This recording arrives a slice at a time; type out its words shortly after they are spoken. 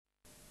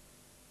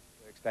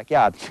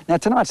Backyard. Now,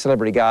 tonight's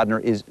celebrity gardener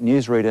is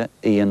newsreader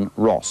Ian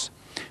Ross.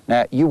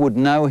 Now, you would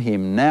know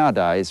him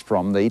nowadays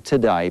from the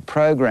Today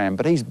program,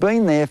 but he's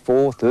been there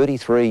for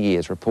 33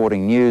 years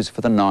reporting news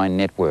for the Nine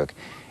Network.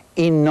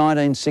 In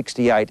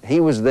 1968, he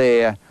was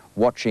there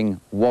watching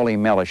Wally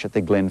Mellish at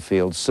the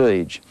Glenfield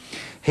siege.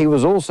 He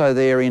was also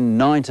there in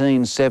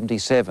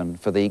 1977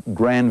 for the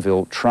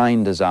Granville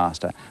train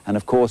disaster. And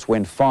of course,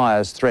 when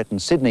fires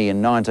threatened Sydney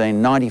in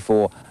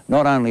 1994,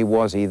 not only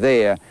was he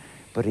there,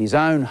 but his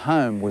own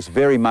home was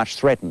very much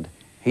threatened.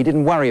 He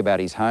didn't worry about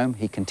his home.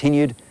 He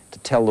continued to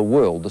tell the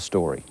world the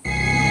story.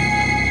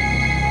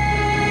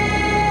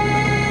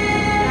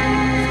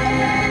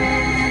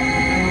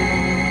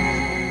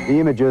 The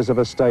images of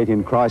a state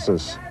in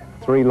crisis.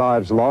 3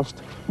 lives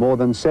lost, more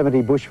than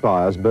 70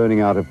 bushfires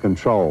burning out of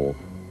control.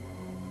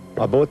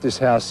 I bought this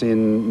house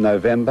in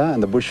November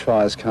and the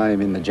bushfires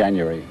came in the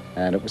January,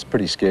 and it was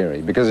pretty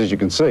scary because, as you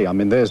can see, I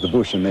mean, there's the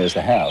bush and there's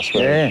the house.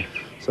 Yeah.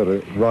 Sort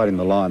of right in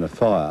the line of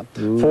fire.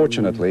 Ooh.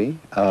 Fortunately,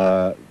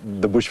 the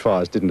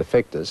bushfires didn't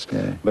affect us,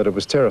 but it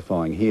was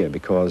terrifying here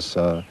because,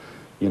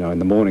 you know, in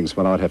the mornings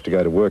when I'd have to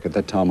go to work, at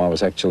that time I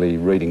was actually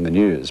reading the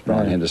news.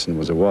 Brian Henderson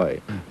was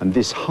away. And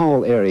this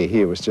whole area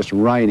here was just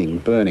raining,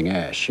 burning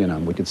ash, you know,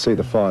 and we could see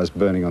the fires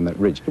burning on that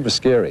ridge. It was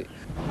scary.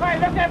 Hey,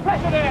 look at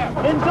pressure there!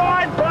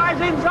 Inside, guys,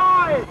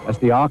 inside! As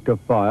the arc of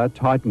fire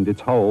tightened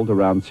its hold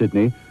around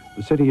Sydney,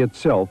 the city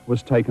itself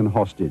was taken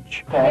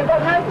hostage. You've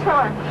got no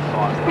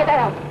time. Just get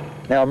out.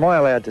 Now, am I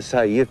allowed to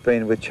say you've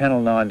been with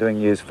Channel 9 doing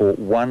news for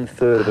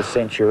 1/3 of a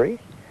century?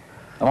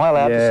 Am I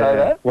allowed to say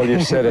that? Well,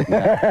 you've said it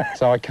now,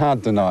 so I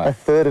can't deny it.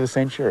 1/3 of a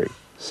century.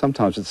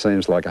 Sometimes it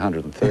seems like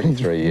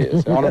 133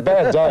 years. On a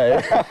bad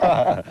day.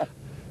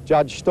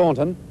 Judge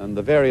Staunton and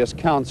the various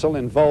counsel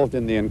involved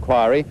in the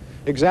inquiry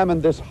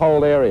examined this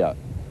whole area,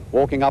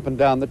 walking up and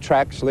down the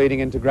tracks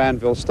leading into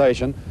Granville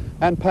Station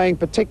and paying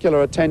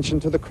particular attention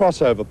to the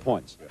crossover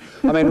points.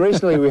 I mean,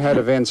 recently we had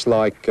events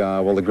like,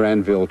 well, the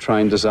Granville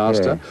train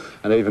disaster,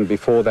 and even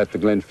before that, the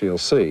Glenfield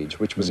siege,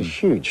 which was a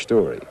huge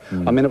story.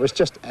 I mean, it was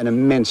just an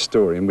immense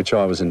story in which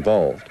I was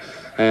involved.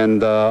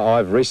 And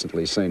I've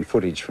recently seen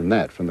footage from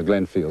that, from the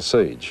Glenfield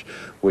siege,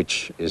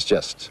 which is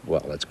just,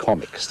 well, it's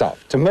comic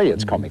stuff. To me,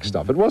 it's comic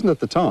stuff. It wasn't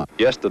at the time.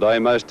 Yesterday,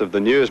 most of the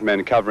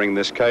newsmen covering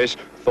this case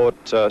thought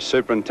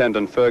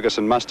Superintendent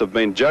Ferguson must have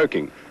been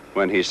joking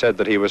when he said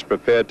that he was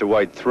prepared to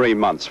wait 3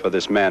 months for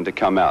this man to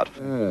come out.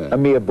 A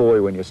mere boy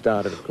when you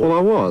started, of course. Well,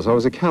 I was. I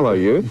was a callow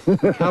youth,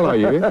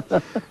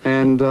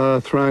 and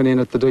thrown in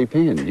at the deep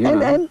end. You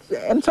know.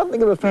 And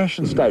something of a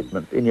fashion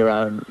statement in your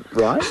own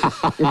right.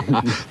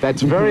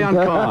 That's very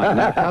unkind.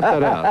 Now, cut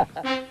that out.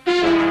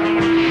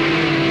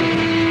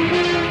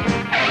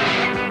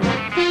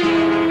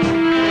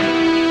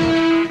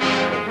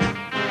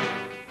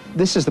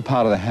 This is the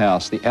part of the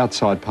house, the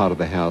outside part of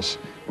the house,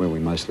 where we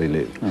mostly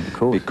live. Oh, of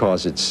course.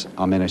 Because it's,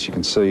 I mean, as you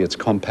can see, it's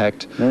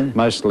compact,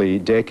 mostly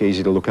deck,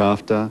 easy to look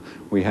after.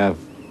 We have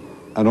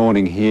an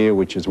awning here,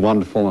 which is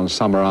wonderful on a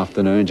summer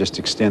afternoon, just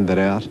extend that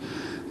out.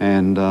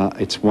 And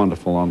it's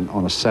wonderful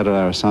on a Saturday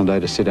or a Sunday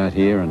to sit out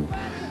here and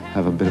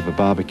have a bit of a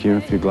barbecue,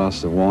 a few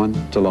glasses of wine.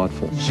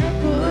 Delightful.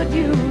 Could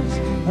use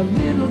a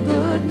little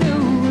good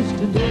news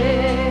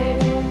today.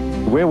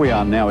 Where we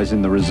are now is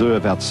in the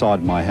reserve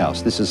outside my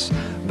house. This is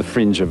the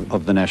fringe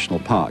of the national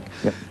park.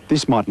 Yep.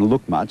 This mightn't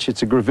look much.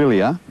 It's a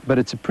grevillea, but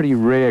it's a pretty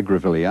rare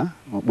grevillea,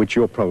 which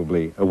you're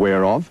probably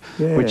aware of,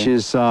 which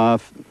is,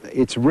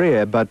 it's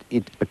rare, but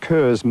it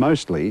occurs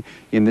mostly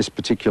in this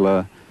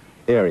particular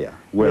area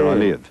where I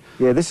live.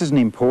 Yeah, this is an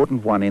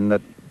important one in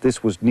that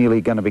this was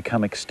nearly going to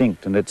become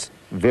extinct, and it's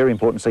very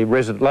important to see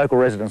local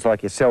residents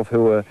like yourself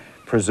who are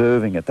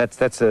preserving it.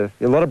 That's a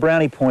lot of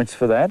brownie points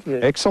for that.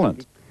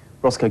 Excellent.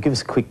 Roscoe, give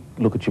us a quick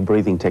look at your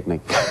breathing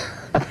technique.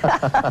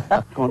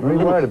 Come on, are you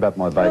worried about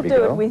my baby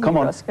girl? Come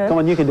on, Roscoe. Come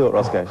on, you can do it,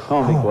 Roscoe. Come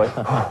on, big boy.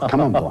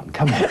 Come on, Blonde,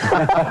 come on.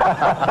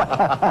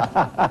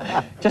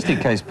 Just in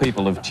case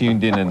people have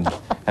tuned in and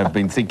have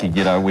been thinking,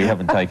 you know, we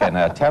haven't taken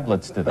our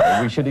tablets today,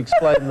 we should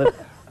explain that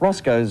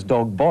Roscoe's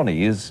dog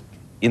Bonnie is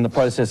in the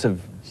process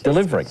of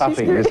delivering.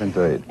 Puppy, yes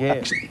indeed.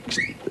 Yeah.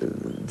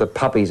 The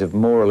puppies have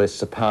more or less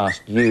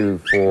surpassed you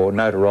for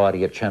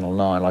notoriety at Channel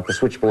 9, like the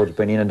switchboard's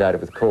been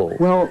inundated with calls.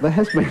 Well, there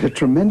has been a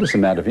tremendous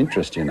amount of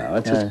interest, you know.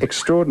 It's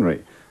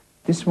extraordinary.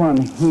 This one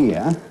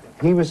here,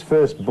 he was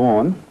first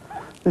born.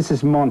 This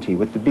is Monty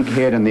with the big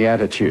head and the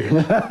attitude.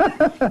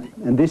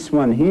 And this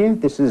one here,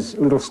 this is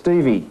little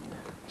Stevie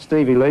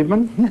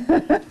Liebman.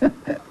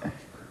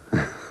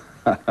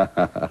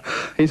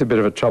 He's a bit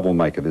of a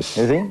troublemaker, this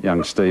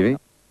young Stevie.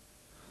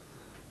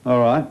 All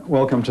right,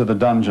 welcome to the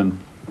dungeon,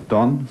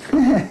 Don.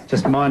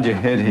 Just mind your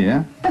head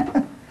here.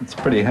 It's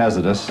pretty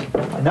hazardous.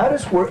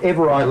 Notice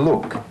wherever I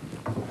look,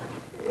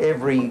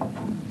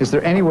 Is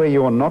there anywhere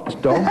you're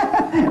not, Don?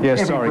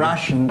 every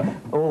brush and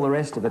all the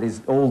rest of it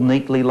is all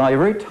neatly laid.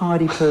 You're a very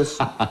tidy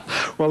person.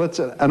 Well, it's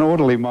an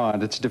orderly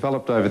mind. It's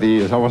developed over the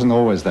years. I wasn't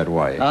always that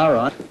way. All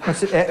right.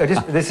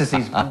 This is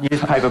his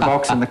newspaper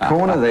box in the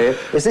corner there.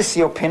 Is this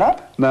your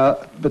pin-up?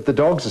 No, but the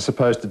dogs are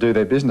supposed to do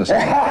their business.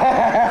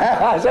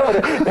 Is that what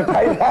the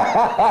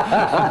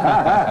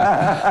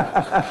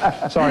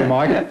paper? Sorry,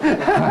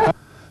 Mike.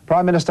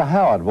 Prime Minister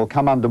Howard will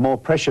come under more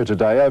pressure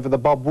today over the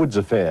Bob Woods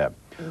affair.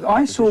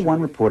 I saw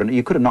one report, and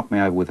you could have knocked me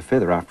over with a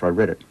feather after I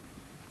read it.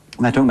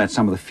 And they're talking about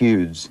some of the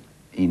feuds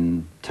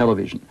in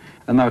television.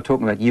 And they were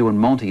talking about you and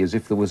Monty as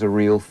if there was a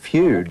real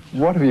feud.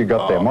 What have you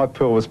got there? My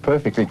pool was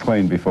perfectly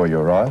clean before you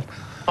arrived.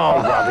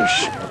 Oh,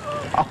 rubbish.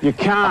 You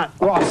can't,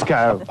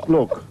 Roscoe,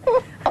 look.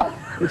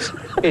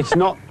 It's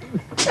not...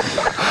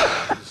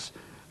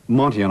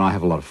 Monty and I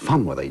have a lot of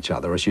fun with each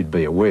other, as you'd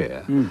be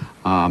aware.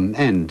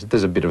 And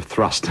there's a bit of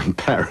thrust and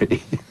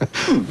parry.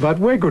 But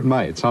we're good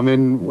mates. I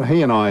mean,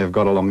 he and I have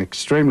got along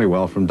extremely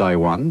well from day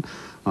one.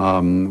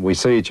 We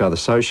see each other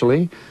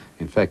socially.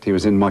 In fact, he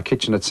was in my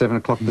kitchen at 7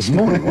 o'clock this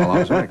morning while I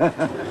was awake.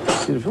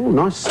 Beautiful,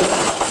 nice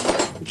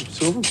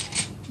silver.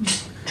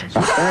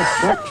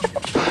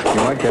 You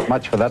won't get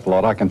much for that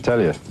lot, I can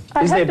tell you.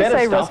 I have to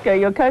say, Roscoe,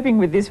 you're coping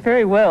with this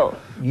very well.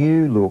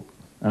 You look,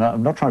 and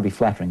I'm not trying to be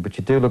flattering, but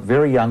you do look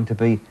very young to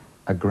be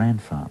a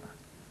grandfather.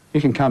 You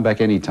can come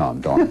back any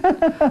time, Don.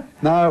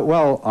 No,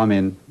 well, I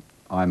mean,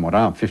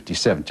 I'm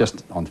 57,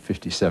 just on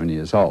 57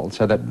 years old,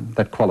 so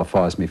that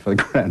qualifies me for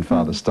the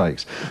grandfather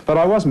stakes. But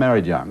I was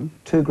married young.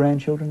 2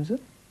 grandchildren, is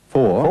it?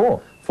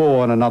 4.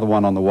 4 and another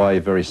one on the way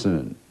very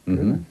soon.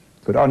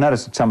 Good. I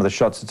noticed some of the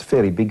shots, it's a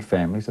fairly big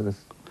family, so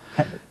there's...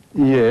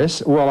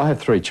 Yes, well, I have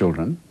 3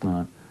 children.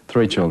 Right.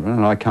 3 children,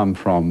 and I come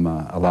from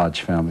a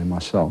large family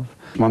myself.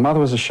 My mother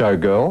was a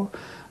showgirl.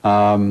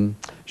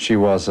 She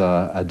was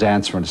a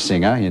dancer and a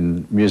singer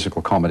in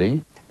musical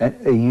comedy.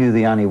 Are you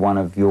the only one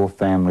of your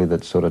family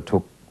that sort of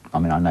took, I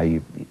mean, I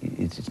know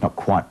it's not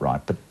quite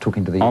right, but took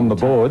into the... On the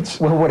boards?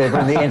 Well, whatever,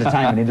 in the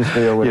entertainment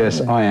industry or whatever.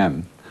 Yes, I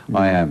am.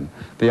 I am.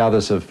 The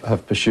others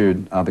have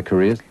pursued other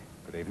careers.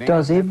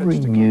 Does every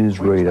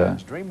newsreader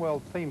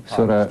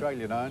sort of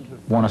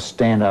want to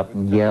stand up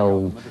and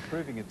yell,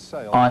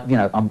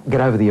 get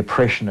over the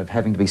oppression of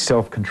having to be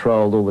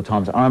self-controlled all the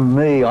time? So, I'm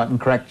me, I can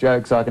crack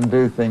jokes, I can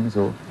do things,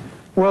 or...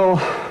 Well,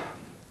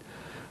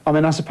 I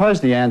mean, I suppose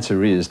the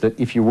answer is that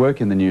if you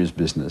work in the news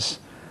business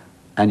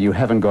and you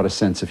haven't got a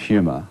sense of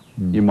humour,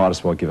 you might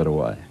as well give it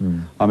away.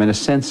 I mean, a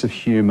sense of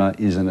humour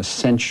is an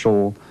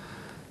essential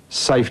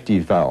safety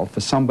valve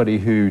for somebody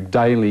who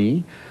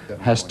daily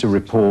has to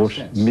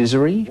report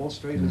misery,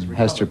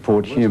 has to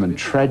report human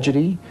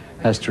tragedy,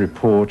 has to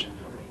report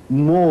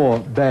more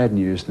bad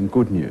news than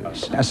good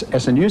news.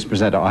 As a news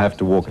presenter, I have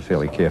to walk a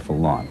fairly careful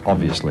line,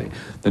 obviously.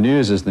 The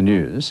news is the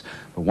news,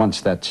 but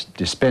once that's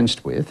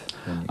dispensed with,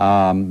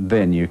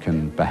 then you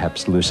can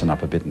perhaps loosen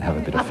up a bit and have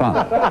a bit of fun.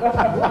 Right,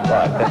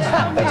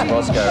 that's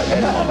Roscoe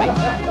and Monty.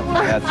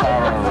 Now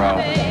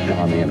Tara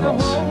Monty and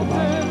Ross.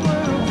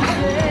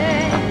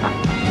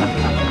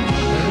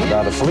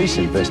 About a police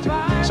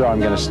investigation, so I'm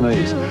going to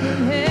sneeze.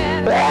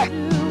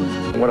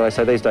 What do I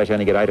say, these days you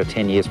only get 8 or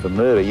 10 years for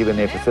murder. You've been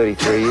there for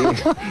 33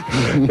 years.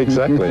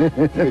 Exactly,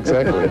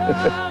 exactly.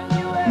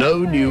 No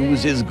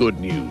news is good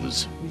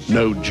news.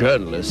 No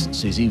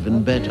journalists is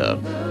even better.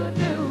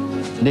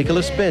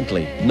 Nicholas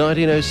Bentley,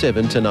 1907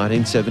 to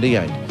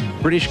 1978,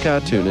 British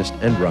cartoonist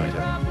and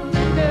writer.